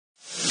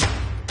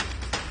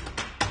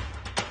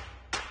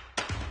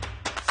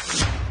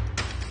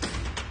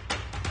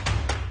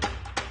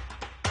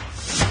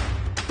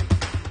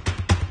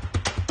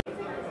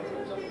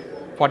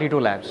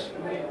FortyTwo Labs.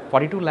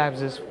 FortyTwo Labs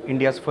is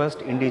India's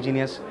first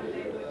indigenous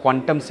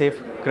quantum-safe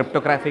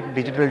cryptographic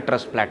digital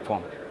trust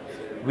platform.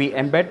 We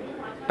embed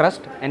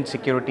trust and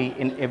security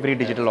in every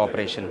digital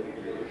operation.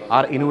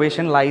 Our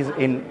innovation lies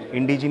in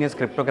indigenous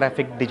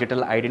cryptographic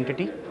digital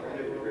identity,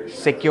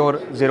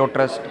 secure zero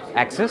trust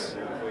access,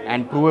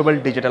 and provable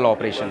digital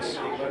operations.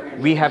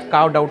 We have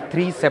carved out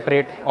 3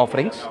 separate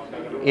offerings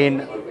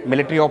in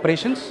military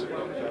operations,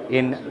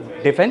 in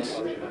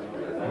defense,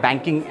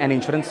 banking and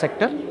insurance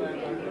sector,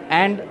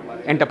 and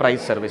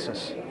enterprise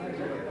services.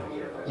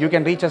 You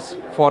can reach us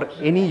for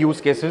any use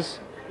cases.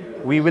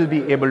 We will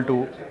be able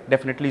to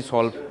definitely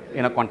solve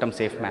in a quantum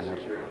safe manner.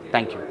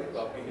 Thank you.